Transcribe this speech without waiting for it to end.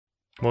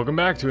Welcome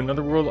back to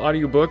Another World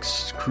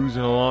Audiobooks,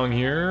 cruising along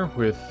here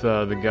with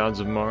the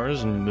Gods of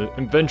Mars and the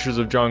Adventures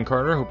of John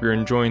Carter. Hope you're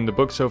enjoying the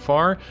book so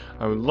far.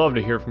 I would love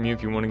to hear from you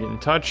if you want to get in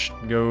touch.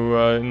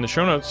 Go in the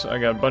show notes. I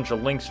got a bunch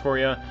of links for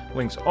you.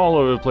 Links all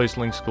over the place,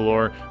 links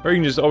galore. Or you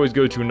can just always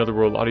go to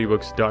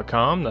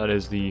anotherworldaudiobooks.com. That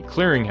is the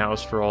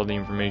clearinghouse for all the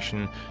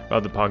information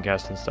about the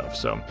podcast and stuff.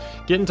 So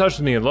get in touch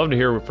with me. I'd love to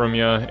hear from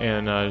you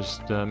and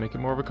just make it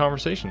more of a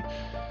conversation.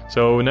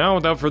 So now,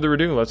 without further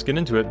ado, let's get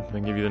into it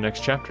and give you the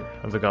next chapter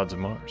of The Gods of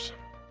Mars.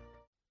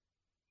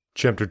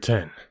 Chapter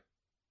 10.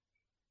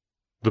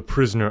 The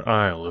Prisoner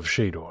Isle of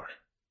Shador.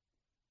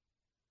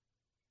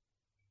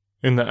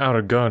 In the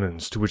outer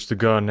gardens to which the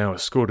god now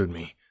escorted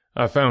me,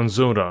 I found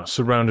Zodar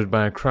surrounded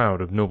by a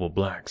crowd of noble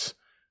blacks.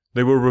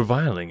 They were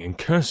reviling and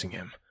cursing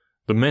him.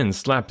 The men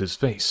slapped his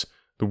face,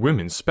 the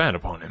women spat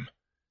upon him.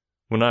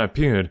 When I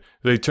appeared,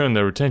 they turned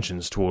their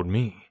attentions toward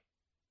me.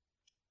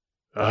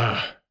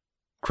 "Ah,"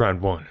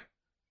 cried one.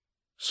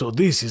 "So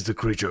this is the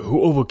creature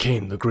who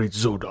overcame the great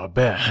Zodar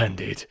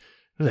bare-handed.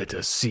 Let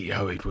us see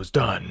how it was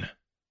done."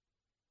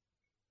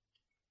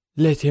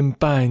 "Let him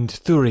bind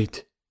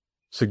Thurid,"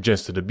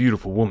 suggested a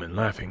beautiful woman,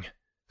 laughing.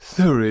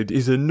 "Thurid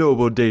is a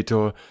noble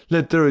Dator.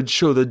 Let Thurid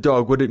show the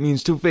dog what it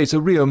means to face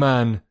a real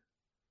man."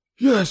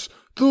 "Yes,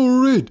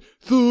 Thurid,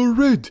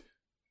 Thurid,"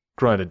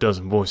 cried a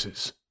dozen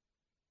voices.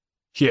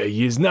 "Here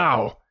he is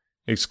now,"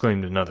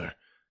 exclaimed another.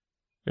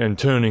 And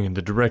turning in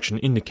the direction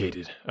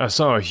indicated, I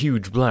saw a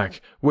huge black,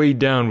 weighed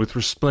down with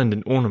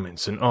resplendent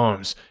ornaments and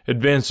arms,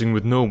 advancing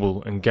with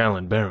noble and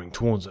gallant bearing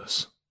towards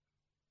us.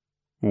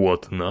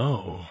 "What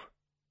now?"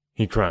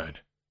 he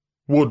cried.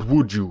 "What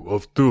would you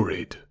of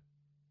Thurid?"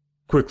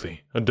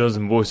 Quickly, a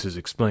dozen voices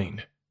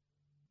explained.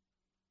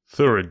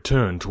 Thurid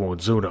turned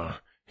toward Zodar,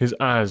 his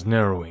eyes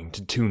narrowing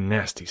to two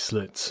nasty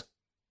slits.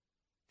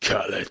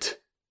 "Kallet,"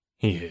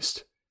 he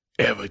hissed.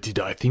 "Ever did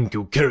I think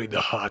you carried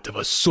the heart of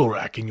a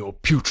Sorak in your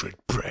putrid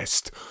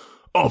breast.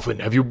 Often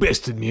have you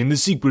bested me in the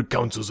secret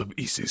councils of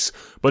Isis,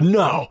 but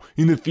now,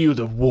 in the field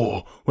of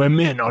war, where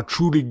men are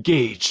truly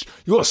gauged,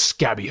 your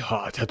scabby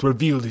heart hath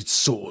revealed its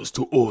sores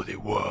to all the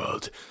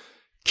world.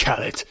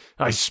 Kallet,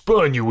 I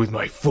spurn you with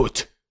my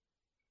foot."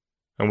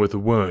 And with the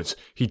words,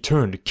 he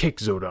turned to kick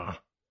Zodar.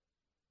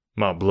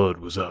 My blood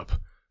was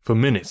up. For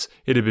minutes,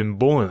 it had been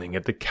boiling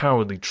at the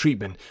cowardly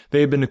treatment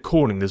they had been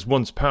according this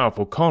once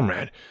powerful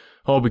comrade,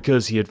 all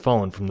because he had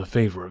fallen from the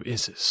favor of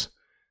Isis.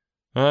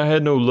 I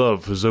had no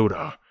love for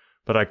Zodar,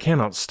 but I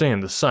cannot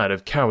stand the sight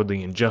of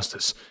cowardly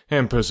injustice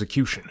and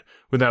persecution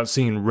without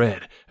seeing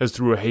red as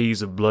through a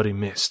haze of bloody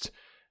mist,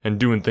 and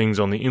doing things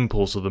on the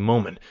impulse of the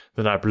moment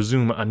that I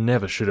presume I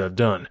never should have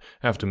done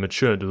after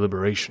mature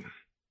deliberation.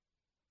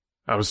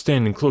 I was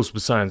standing close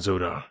beside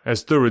Zodar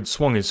as Thurid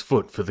swung his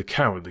foot for the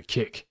cowardly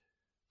kick.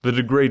 The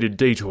degraded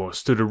Dator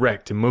stood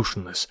erect and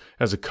motionless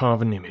as a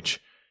carven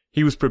image.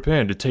 He was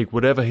prepared to take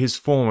whatever his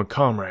former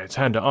comrades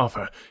had to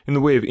offer in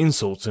the way of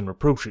insults and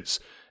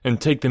reproaches,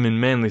 and take them in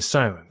manly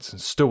silence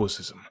and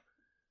stoicism.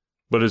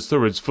 But as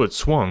Thurid's foot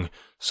swung,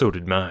 so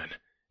did mine,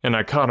 and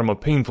I caught him a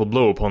painful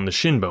blow upon the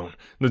shin bone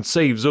that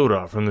saved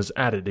Zodar from this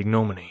added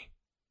ignominy.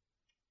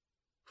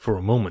 For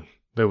a moment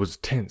there was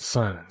tense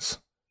silence.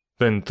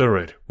 Then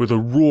Thurid, with a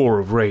roar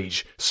of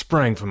rage,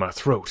 sprang for my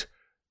throat,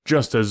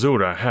 just as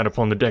Zodar had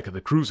upon the deck of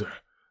the cruiser.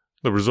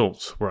 The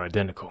results were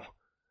identical.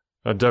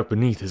 I ducked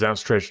beneath his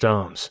outstretched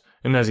arms,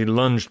 and as he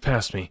lunged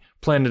past me,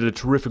 planted a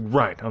terrific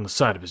right on the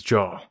side of his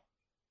jaw.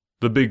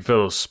 The big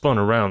fellow spun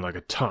around like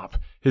a top,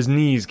 his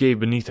knees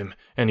gave beneath him,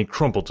 and he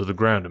crumpled to the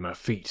ground at my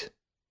feet.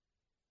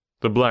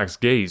 The blacks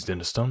gazed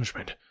in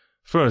astonishment,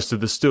 first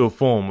at the still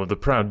form of the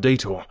proud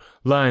Dator,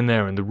 lying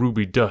there in the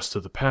ruby dust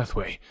of the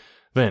pathway,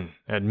 then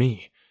at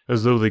me,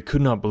 as though they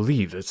could not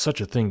believe that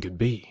such a thing could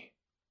be.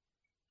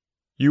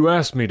 "You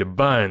asked me to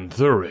bind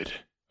Thurid,"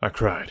 I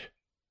cried.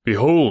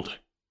 "Behold!"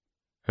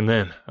 And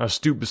then I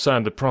stooped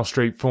beside the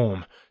prostrate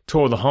form,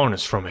 tore the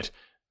harness from it,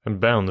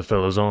 and bound the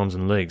fellow's arms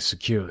and legs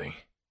securely.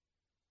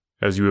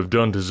 "As you have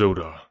done to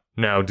Zodar,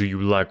 now do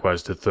you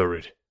likewise to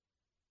Thurid.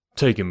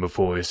 Take him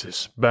before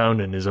Isis,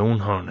 bound in his own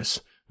harness,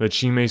 that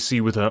she may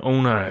see with her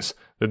own eyes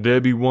that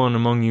there be one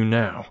among you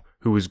now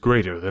who is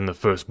greater than the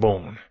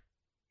firstborn."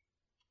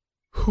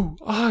 "Who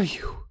are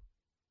you?"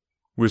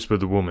 whispered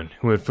the woman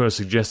who had first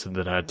suggested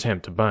that I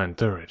attempt to bind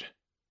Thurid.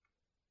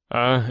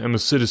 "I am a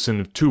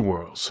citizen of Two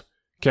Worlds,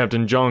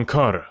 Captain John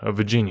Carter of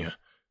Virginia,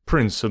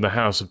 Prince of the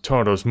House of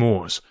Tardos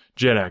Mors,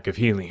 Jeddak of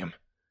Helium.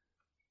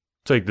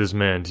 Take this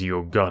man to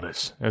your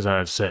goddess, as I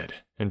have said,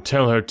 and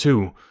tell her,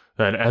 too,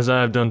 that as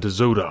I have done to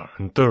Zodar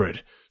and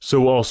Thurid,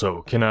 so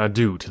also can I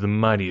do to the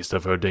mightiest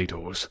of her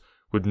Dators.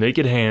 With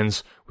naked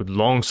hands, with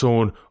long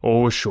sword,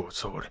 or with short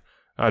sword,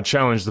 I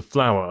challenge the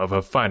flower of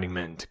her fighting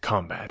men to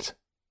combat."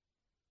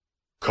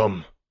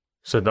 "Come,"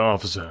 said the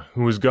officer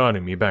who was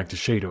guarding me back to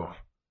Shador.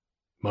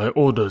 "My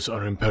orders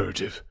are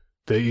imperative.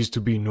 There is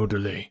to be no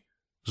delay.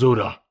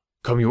 Zodar,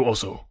 come you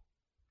also."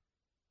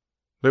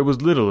 There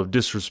was little of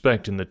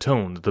disrespect in the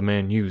tone that the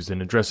man used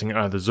in addressing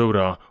either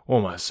Zodar or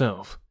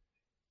myself.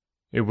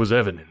 It was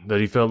evident that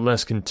he felt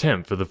less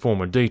contempt for the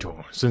former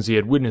Dator since he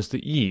had witnessed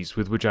the ease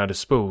with which I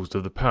disposed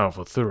of the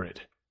powerful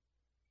Thurid.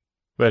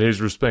 That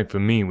his respect for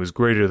me was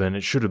greater than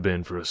it should have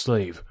been for a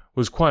slave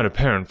was quite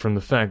apparent from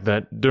the fact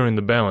that, during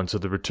the balance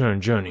of the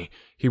return journey,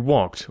 he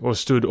walked or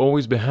stood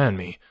always behind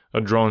me, a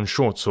drawn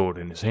short sword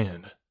in his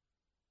hand.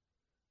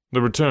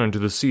 The return to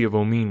the Sea of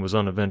Omine was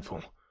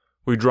uneventful.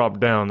 We dropped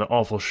down the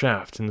awful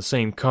shaft in the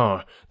same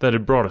car that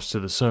had brought us to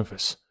the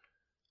surface.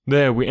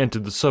 There we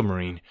entered the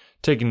submarine,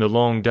 taking the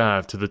long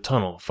dive to the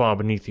tunnel far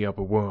beneath the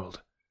upper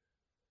world.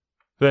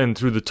 Then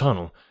through the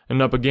tunnel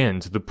and up again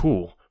to the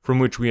pool from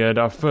which we had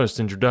our first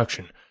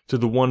introduction to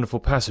the wonderful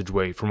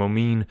passageway from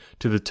Omine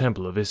to the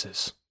Temple of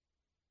Isis.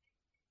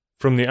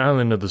 From the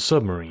island of the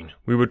submarine,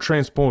 we were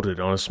transported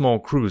on a small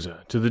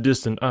cruiser to the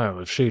distant Isle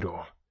of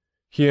Shador.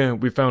 Here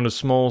we found a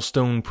small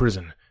stone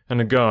prison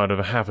and a guard of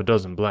a half a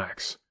dozen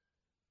blacks.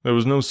 There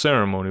was no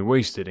ceremony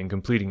wasted in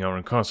completing our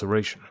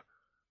incarceration.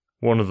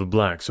 One of the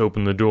blacks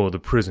opened the door of the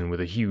prison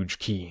with a huge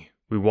key.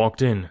 We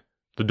walked in,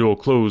 the door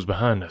closed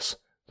behind us,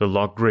 the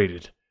lock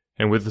grated,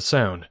 and with the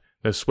sound,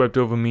 there swept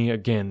over me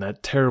again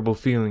that terrible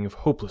feeling of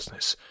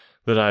hopelessness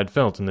that I had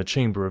felt in the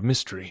Chamber of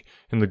Mystery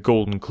in the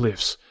Golden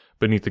Cliffs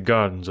beneath the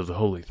Gardens of the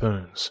Holy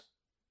Ferns.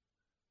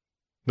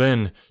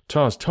 Then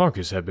Tars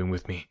Tarkas had been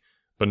with me,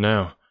 but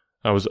now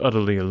I was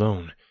utterly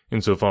alone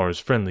insofar as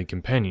friendly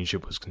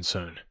companionship was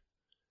concerned.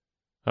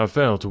 I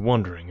fell to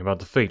wondering about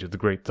the fate of the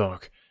great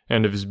Thark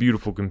and of his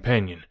beautiful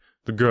companion,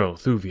 the girl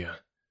Thuvia.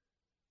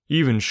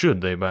 Even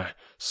should they by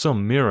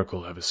some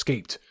miracle have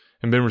escaped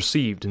and been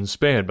received and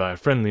spared by a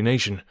friendly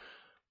nation,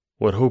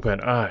 what hope had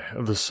I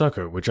of the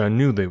succor which I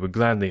knew they would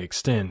gladly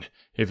extend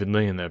if it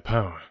lay in their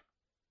power?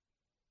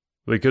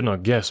 They could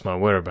not guess my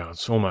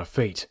whereabouts or my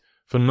fate,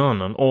 for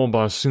none on all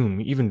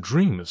Barsoom even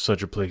dreamed of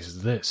such a place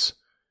as this.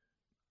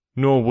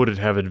 Nor would it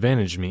have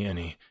advantaged me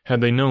any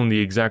had they known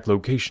the exact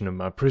location of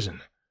my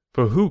prison,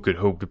 for who could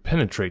hope to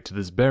penetrate to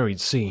this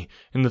buried sea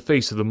in the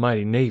face of the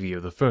mighty navy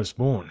of the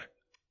Firstborn?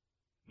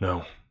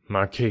 No,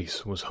 my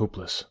case was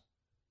hopeless.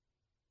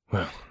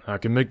 Well, I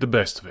can make the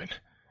best of it,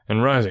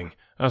 and rising,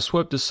 I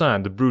swept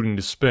aside the brooding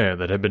despair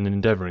that had been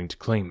endeavoring to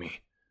claim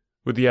me.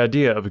 With the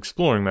idea of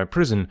exploring my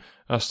prison,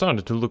 I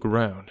started to look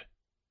around.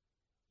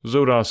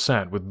 Zodar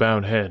sat with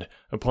bowed head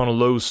upon a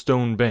low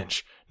stone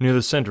bench near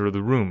the center of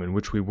the room in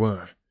which we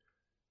were.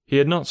 He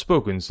had not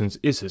spoken since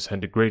Isis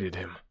had degraded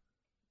him.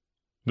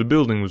 The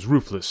building was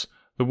roofless,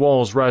 the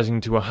walls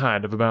rising to a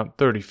height of about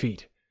 30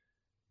 feet.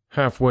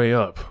 Halfway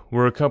up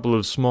were a couple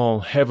of small,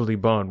 heavily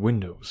barred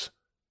windows.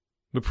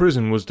 The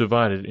prison was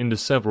divided into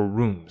several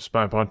rooms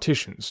by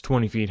partitions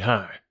 20 feet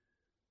high.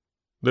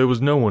 There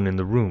was no one in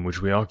the room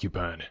which we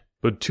occupied,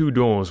 but 2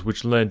 doors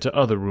which led to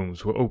other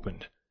rooms were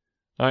opened.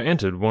 I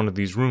entered one of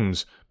these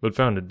rooms, but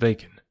found it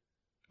vacant.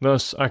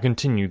 Thus I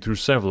continued through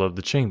several of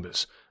the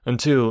chambers,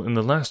 until, in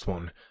the last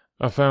one,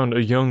 I found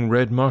a young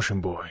red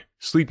Martian boy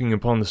sleeping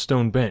upon the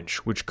stone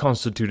bench which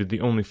constituted the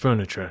only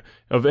furniture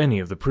of any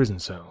of the prison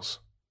cells.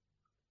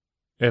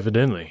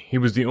 Evidently, he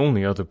was the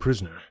only other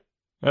prisoner.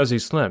 As he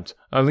slept,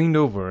 I leaned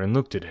over and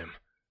looked at him.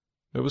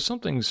 There was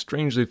something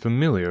strangely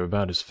familiar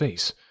about his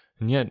face,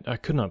 and yet I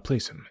could not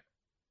place him.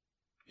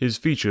 His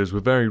features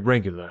were very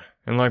regular,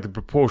 and like the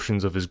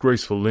proportions of his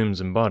graceful limbs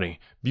and body,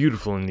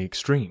 beautiful in the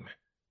extreme.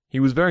 He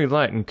was very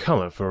light in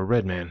color for a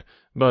red man,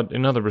 but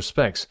in other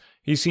respects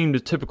he seemed a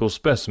typical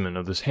specimen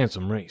of this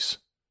handsome race.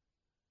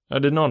 I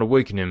did not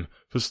awaken him,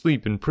 for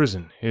sleep in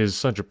prison is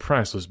such a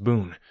priceless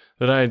boon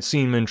that I had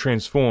seen men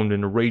transformed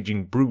into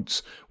raging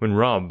brutes when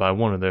robbed by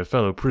one of their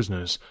fellow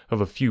prisoners of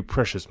a few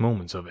precious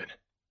moments of it.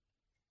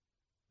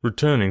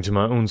 Returning to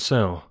my own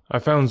cell, I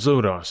found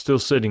Zodar still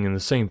sitting in the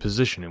same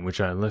position in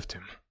which I had left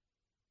him.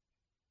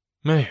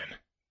 "Man,"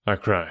 I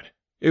cried,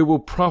 "it will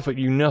profit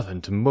you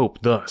nothing to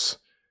mope thus.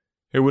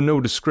 It were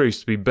no disgrace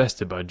to be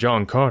bested by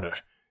John Carter.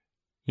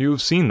 You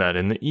have seen that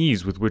in the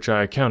ease with which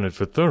I accounted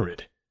for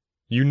Thurid.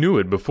 You knew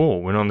it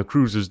before when on the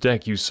cruiser's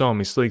deck you saw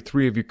me slay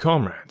 3 of your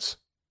comrades."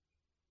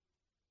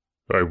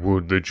 "I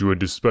would that you had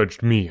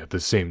dispatched me at the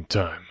same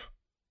time,"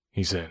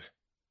 he said.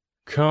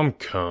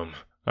 Come,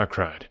 I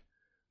cried.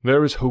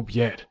 "There is hope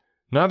yet.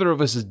 Neither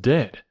of us is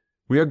dead.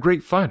 We are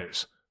great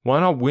fighters. Why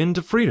not win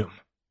to freedom?"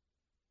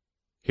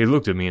 He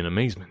looked at me in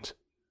amazement.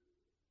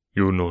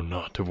 "You know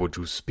not of what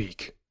you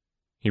speak,"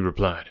 he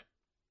replied.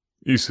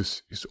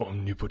 "Isis is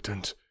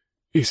omnipotent.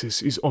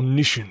 Isis is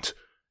omniscient.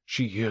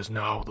 She hears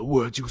now the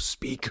words you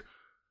speak.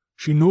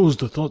 She knows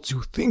the thoughts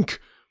you think.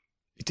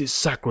 It is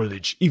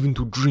sacrilege even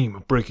to dream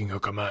of breaking her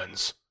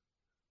commands."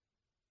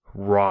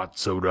 "Rot,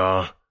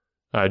 Zodar,"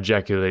 I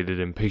ejaculated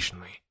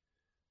impatiently.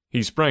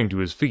 He sprang to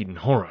his feet in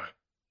horror.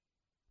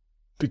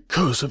 "The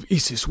curse of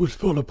Isis will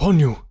fall upon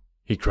you,"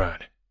 he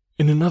cried.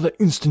 "In another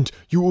instant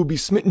you will be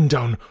smitten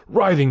down,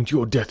 writhing to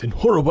your death in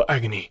horrible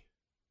agony."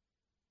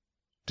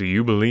 "Do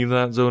you believe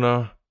that,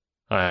 Zodar?"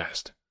 I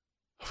asked.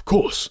 "Of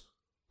course.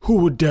 Who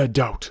would dare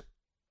doubt?"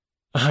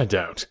 "I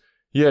doubt.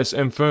 Yes,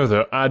 and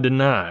further, I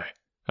deny,"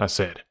 I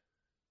said.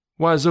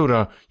 "Why,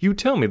 Zodar, you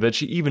tell me that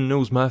she even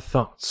knows my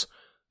thoughts.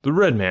 The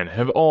red men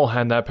have all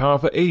had that power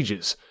for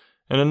ages,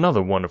 and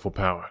another wonderful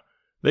power.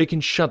 They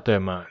can shut their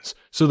minds,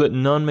 so that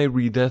none may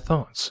read their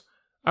thoughts.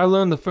 I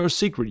learned the first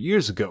secret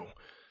years ago.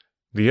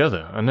 The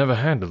other I never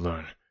had to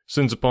learn,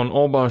 since upon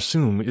all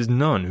Barsoom is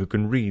none who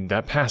can read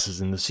that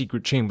passes in the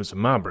secret chambers of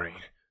my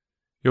brain.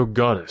 Your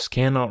goddess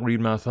cannot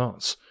read my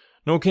thoughts,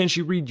 nor can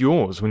she read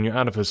yours when you're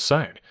out of her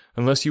sight,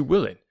 unless you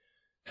will it.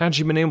 Had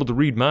she been able to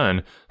read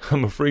mine,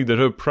 I'm afraid that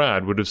her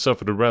pride would have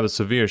suffered a rather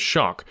severe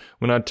shock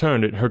when I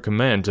turned at her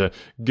command to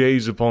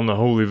gaze upon the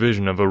holy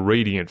vision of a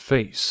radiant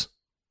face.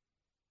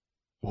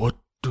 "What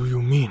do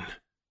you mean?"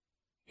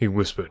 he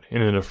whispered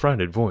in an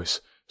affrighted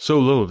voice, so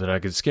low that I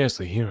could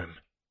scarcely hear him.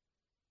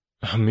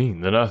 I mean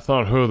that I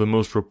thought her the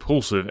most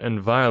repulsive and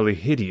vilely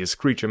hideous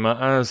creature my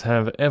eyes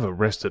have ever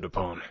rested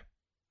upon.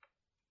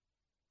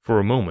 For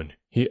a moment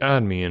he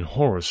eyed me in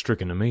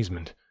horror-stricken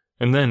amazement,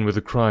 and then with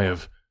a cry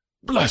of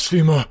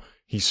 "Blasphemer!"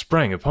 he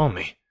sprang upon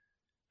me.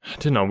 I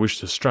did not wish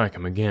to strike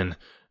him again,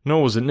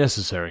 nor was it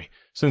necessary,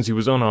 since he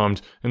was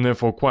unarmed and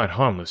therefore quite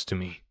harmless to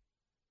me.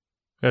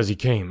 As he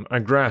came, I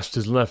grasped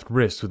his left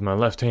wrist with my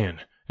left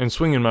hand, and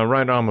swinging my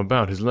right arm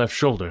about his left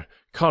shoulder,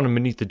 caught him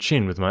beneath the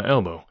chin with my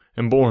elbow,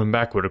 and bore him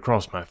backward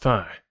across my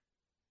thigh.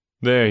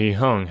 There he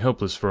hung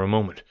helpless for a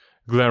moment,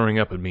 glaring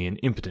up at me in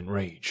impotent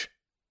rage.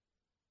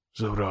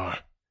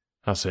 "Zodar,"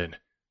 I said,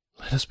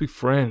 "let us be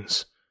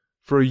friends.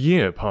 For a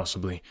year,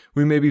 possibly,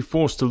 we may be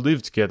forced to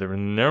live together in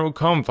the narrow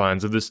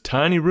confines of this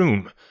tiny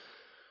room.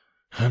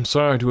 I am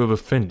sorry to have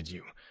offended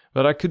you,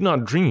 but I could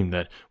not dream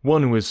that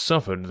one who has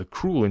suffered the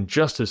cruel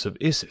injustice of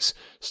Isis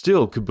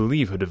still could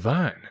believe her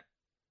divine.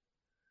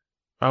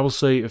 I will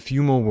say a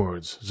few more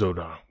words,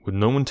 Zodar, with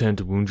no intent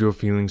to wound your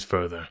feelings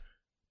further,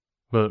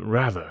 but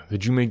rather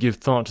that you may give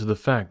thought to the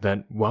fact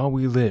that while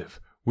we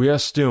live, we are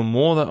still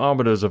more the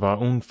arbiters of our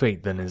own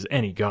fate than is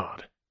any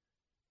god.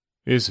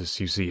 Isis,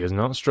 you see, has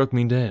not struck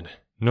me dead,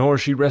 nor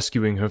is she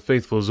rescuing her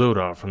faithful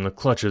Zodar from the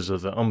clutches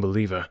of the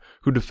unbeliever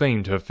who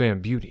defamed her fair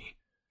beauty.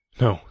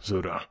 No,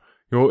 Zodar,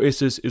 your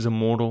Isis is a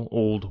mortal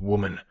old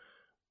woman,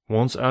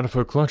 once out of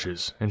her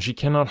clutches, and she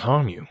cannot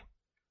harm you.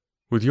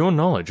 With your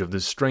knowledge of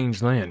this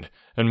strange land,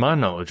 and my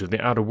knowledge of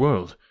the outer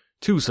world,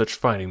 two such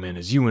fighting men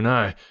as you and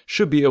I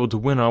should be able to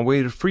win our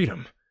way to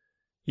freedom.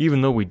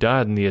 Even though we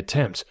died in the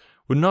attempt,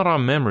 would not our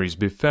memories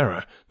be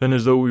fairer than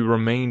as though we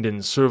remained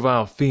in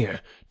servile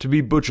fear, to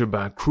be butchered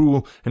by a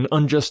cruel and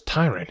unjust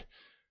tyrant?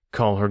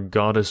 Call her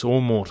goddess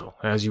or mortal,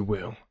 as you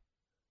will.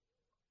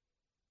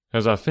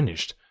 As I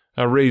finished,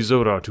 I raised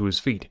Zodar to his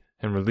feet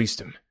and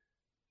released him.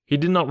 He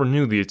did not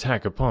renew the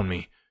attack upon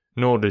me,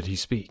 nor did he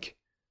speak.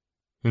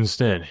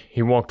 Instead,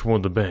 he walked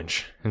toward the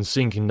bench, and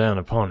sinking down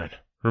upon it,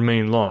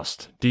 remained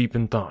lost deep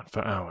in thought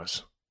for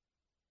hours.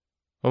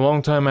 A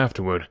long time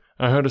afterward,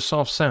 I heard a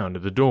soft sound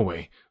at the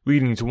doorway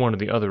leading to one of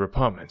the other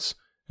apartments,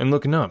 and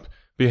looking up,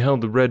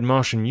 beheld the red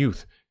Martian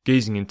youth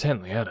gazing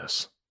intently at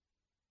us.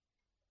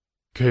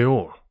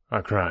 "Kaor,"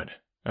 I cried,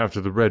 after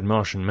the red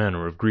Martian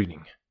manner of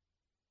greeting.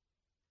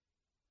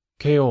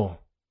 "Kaor,"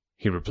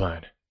 he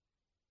replied.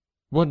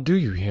 "What do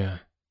you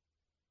here?"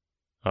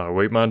 "I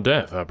await my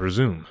death, I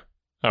presume,"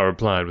 I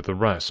replied with a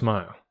wry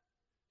smile.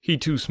 He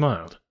too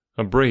smiled,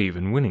 a brave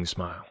and winning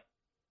smile.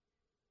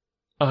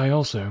 "I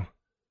also,"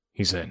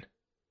 he said.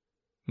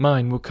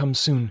 "Mine will come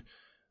soon.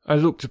 I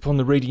looked upon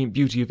the radiant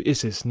beauty of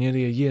Isis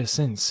nearly a year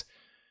since.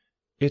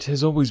 It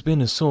has always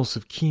been a source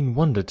of keen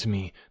wonder to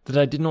me that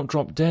I did not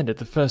drop dead at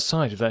the first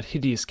sight of that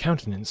hideous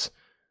countenance.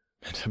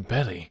 And her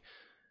belly!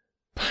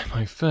 By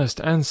my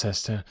first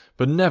ancestor,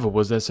 but never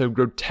was there so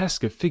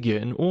grotesque a figure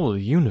in all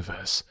the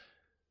universe.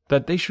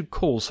 That they should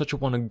call such a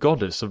one a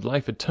goddess of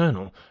life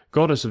eternal,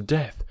 goddess of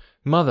death,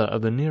 mother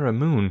of the nearer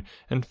moon,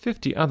 and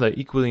 50 other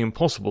equally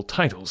impossible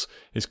titles,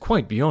 is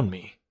quite beyond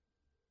me."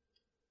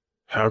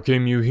 "How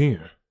came you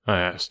here?" I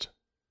asked.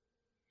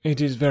 "It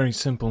is very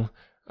simple.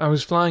 I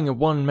was flying a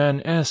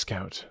one-man air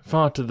scout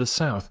far to the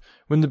south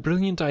when the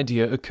brilliant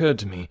idea occurred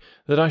to me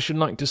that I should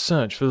like to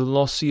search for the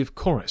lost Sea of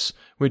Chorus,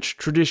 which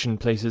tradition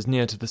places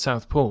near to the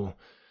South Pole.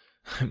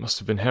 I must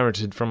have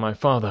inherited from my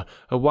father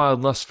a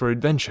wild lust for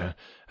adventure,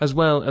 as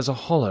well as a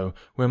hollow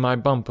where my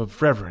bump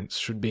of reverence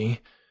should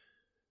be.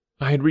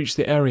 I had reached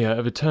the area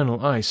of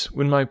eternal ice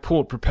when my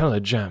port propeller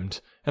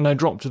jammed, and I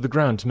dropped to the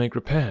ground to make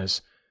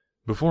repairs.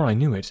 Before I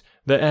knew it,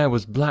 the air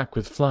was black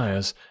with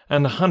flyers,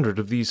 and 100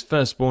 of these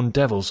firstborn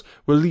devils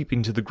were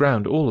leaping to the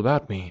ground all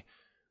about me.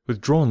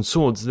 With drawn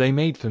swords they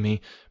made for me,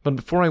 but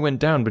before I went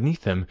down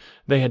beneath them,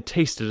 they had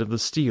tasted of the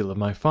steel of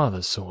my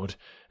father's sword,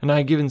 and I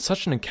had given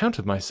such an account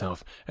of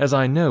myself as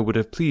I know would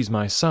have pleased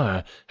my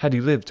sire had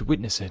he lived to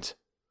witness it."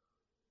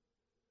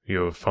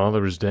 "Your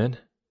father is dead?"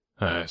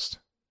 I asked.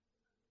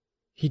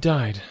 "He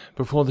died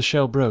before the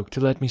shell broke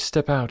to let me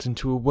step out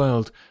into a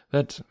world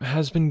that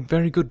has been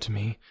very good to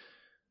me.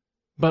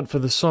 But for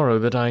the sorrow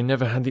that I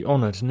never had the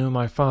honor to know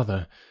my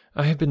father,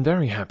 I have been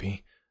very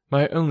happy.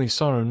 My only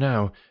sorrow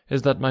now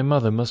is that my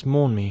mother must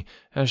mourn me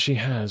as she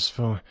has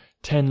for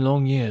 10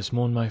 long years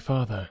mourned my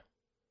father."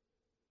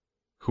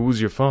 "Who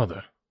was your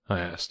father?" I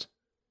asked.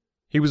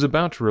 He was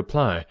about to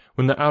reply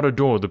when the outer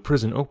door of the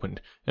prison opened,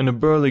 and a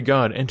burly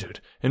guard entered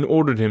and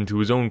ordered him to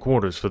his own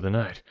quarters for the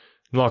night,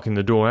 locking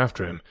the door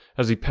after him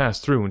as he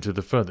passed through into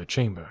the further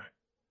chamber.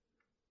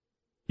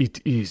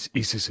 "It is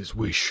Isis's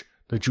wish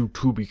that you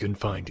two be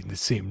confined in the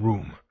same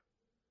room,"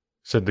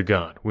 said the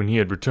guard when he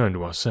had returned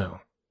to our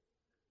cell.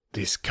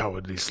 "This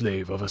cowardly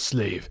slave of a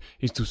slave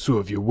is to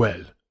serve you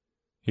well,"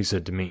 he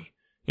said to me,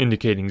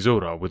 indicating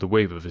Zodar with a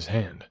wave of his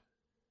hand.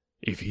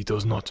 "If he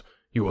does not,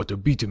 you are to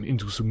beat him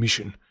into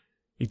submission.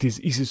 It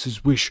is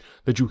Isis's wish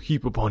that you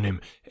heap upon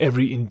him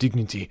every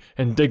indignity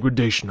and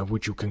degradation of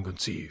which you can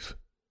conceive."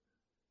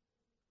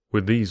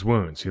 With these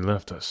words he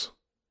left us.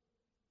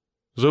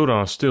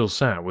 Zodar still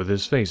sat with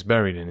his face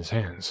buried in his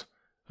hands.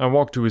 I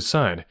walked to his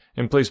side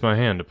and placed my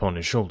hand upon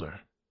his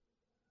shoulder.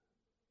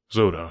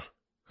 "Zodar,"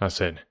 I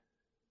said,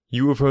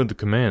 "you have heard the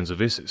commands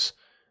of Isis,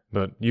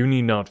 but you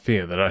need not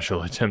fear that I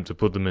shall attempt to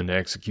put them into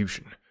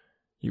execution.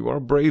 You are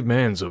a brave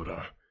man,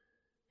 Zodar.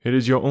 It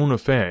is your own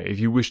affair if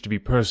you wish to be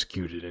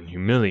persecuted and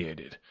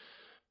humiliated.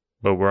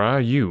 But were I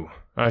you,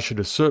 I should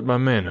assert my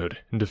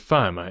manhood and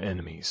defy my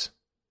enemies."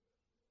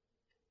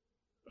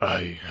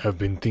 "I have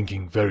been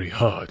thinking very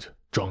hard,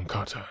 John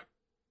Carter,"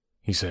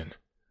 he said,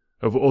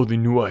 "of all the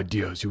new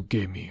ideas you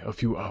gave me a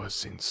few hours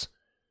since.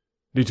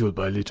 Little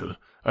by little,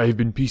 I have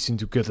been piecing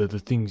together the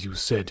things you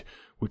said,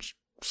 which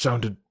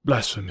sounded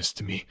blasphemous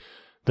to me,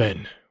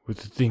 then, with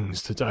the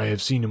things that I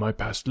have seen in my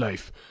past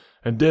life,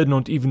 and dared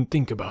not even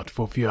think about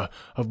for fear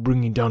of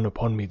bringing down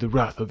upon me the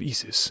wrath of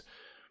Isis.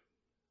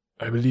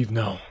 I believe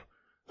now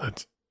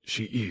that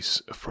she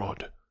is a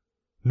fraud,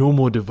 no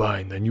more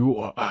divine than you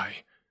or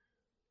I.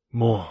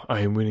 More,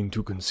 I am willing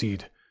to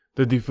concede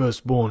that the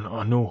firstborn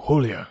are no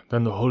holier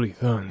than the Holy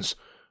Therns,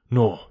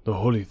 nor the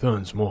Holy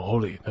Therns more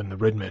holy than the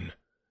Red Men.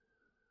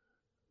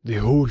 The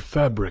whole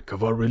fabric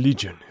of our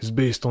religion is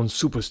based on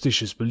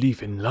superstitious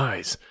belief in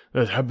lies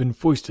that have been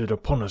foisted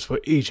upon us for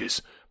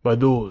ages by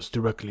those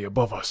directly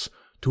above us,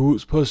 to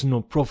whose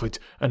personal profit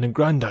and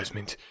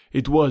aggrandizement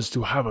it was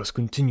to have us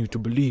continue to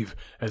believe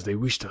as they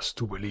wished us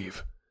to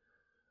believe.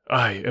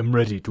 I am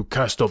ready to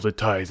cast off the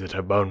ties that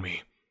have bound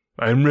me.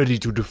 I am ready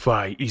to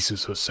defy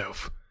Isis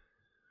herself.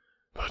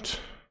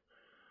 But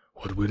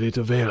what will it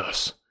avail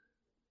us?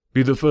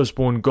 Be the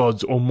firstborn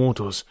gods or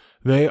mortals,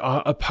 they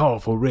are a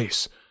powerful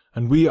race,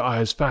 and we are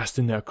as fast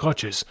in their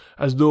clutches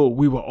as though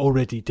we were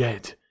already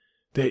dead.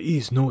 There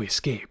is no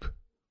escape."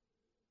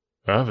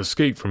 "I have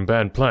escaped from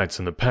bad plights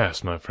in the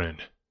past, my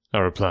friend," I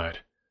replied.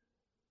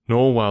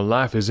 "Nor while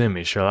life is in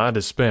me shall I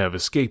despair of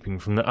escaping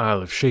from the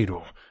Isle of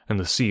Shador and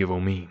the Sea of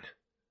Omine."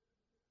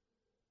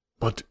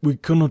 "But we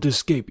cannot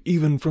escape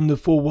even from the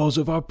four walls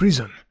of our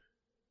prison,"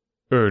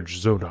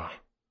 urged Zodar.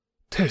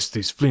 "Test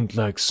this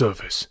flint-like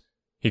surface,"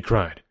 he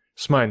cried,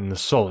 smiting the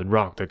solid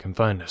rock that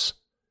confined us.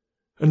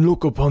 "And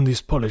look upon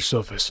this polished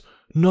surface.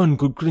 None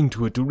could cling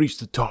to it to reach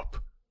the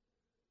top."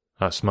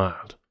 I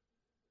smiled.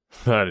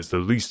 "That is the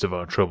least of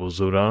our troubles,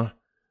 Zodar,"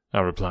 I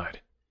replied.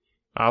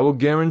 "I will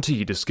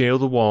guarantee to scale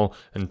the wall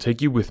and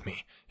take you with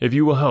me, if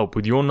you will help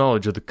with your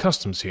knowledge of the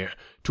customs here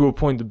to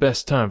appoint the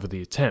best time for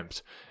the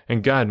attempt,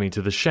 and guide me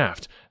to the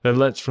shaft that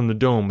lets from the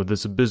dome of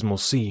this abysmal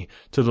sea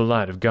to the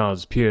light of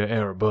God's pure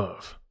air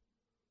above."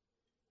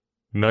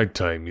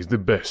 "Nighttime is the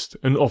best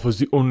and offers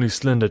the only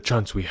slender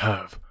chance we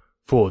have,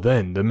 for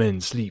then the men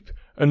sleep,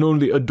 and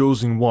only a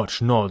dozing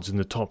watch nods in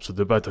the tops of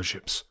the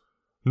battleships.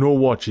 No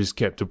watch is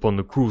kept upon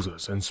the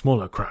cruisers and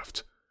smaller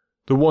craft.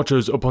 The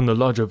watchers upon the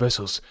larger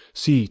vessels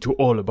see to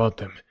all about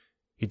them.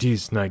 It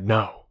is night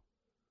now."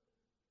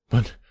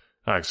 "But,"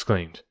 I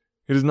exclaimed,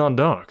 "it is not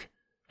dark.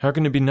 How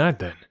can it be night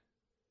then?"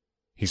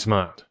 He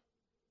smiled.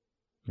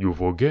 "You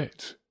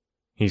forget,"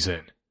 he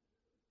said,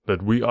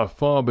 "that we are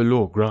far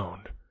below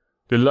ground.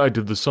 The light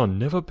of the sun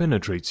never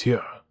penetrates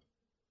here.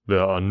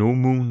 There are no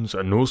moons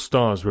and no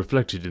stars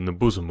reflected in the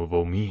bosom of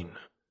Omine.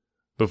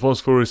 The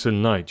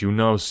phosphorescent light you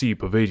now see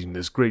pervading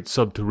this great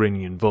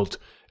subterranean vault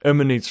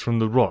emanates from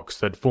the rocks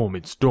that form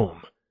its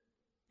dome.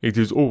 It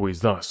is always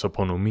thus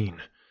upon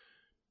Omine,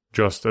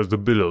 just as the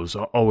billows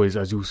are always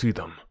as you see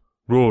them,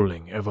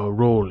 rolling, ever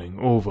rolling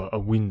over a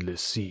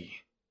windless sea.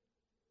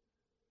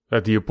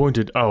 At the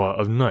appointed hour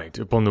of night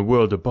upon the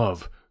world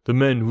above, the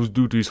men whose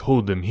duties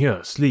hold them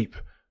here sleep,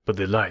 but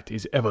the light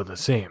is ever the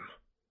same."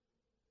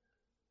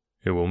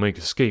 "It will make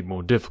escape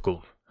more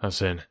difficult," I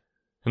said,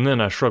 and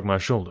then I shrugged my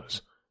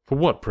shoulders. For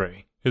what,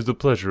 pray, is the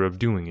pleasure of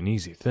doing an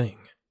easy thing?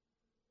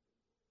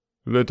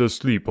 "Let us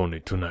sleep on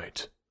it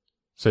tonight,"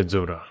 said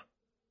Zodar.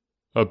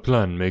 "A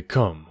plan may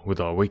come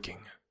with our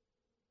waking."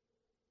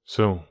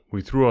 So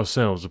we threw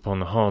ourselves upon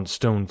the hard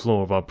stone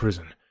floor of our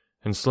prison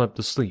and slept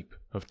the sleep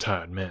of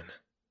tired men.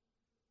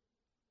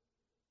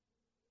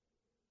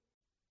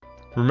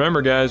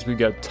 Remember, guys, we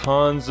got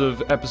tons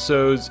of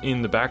episodes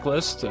in the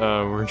backlist.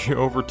 We're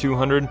over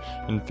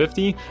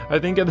 250, I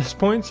think, at this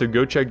point. So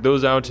go check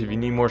those out if you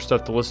need more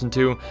stuff to listen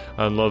to.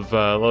 I'd love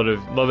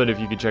it if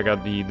you could check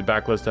out the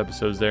backlist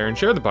episodes there and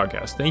share the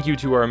podcast. Thank you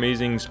to our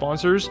amazing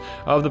sponsors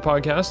of the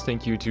podcast.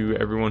 Thank you to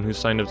everyone who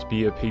signed up to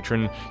be a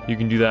patron. You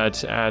can do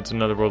that at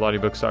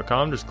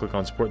anotherworldaudiobooks.com. Just click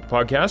on support the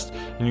podcast,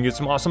 and you get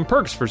some awesome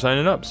perks for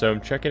signing up. So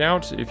check it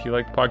out if you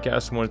like the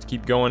podcast and want it to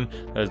keep going.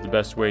 That is the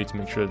best way to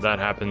make sure that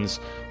happens.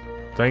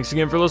 Thanks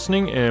again for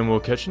listening, and we'll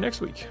catch you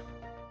next week.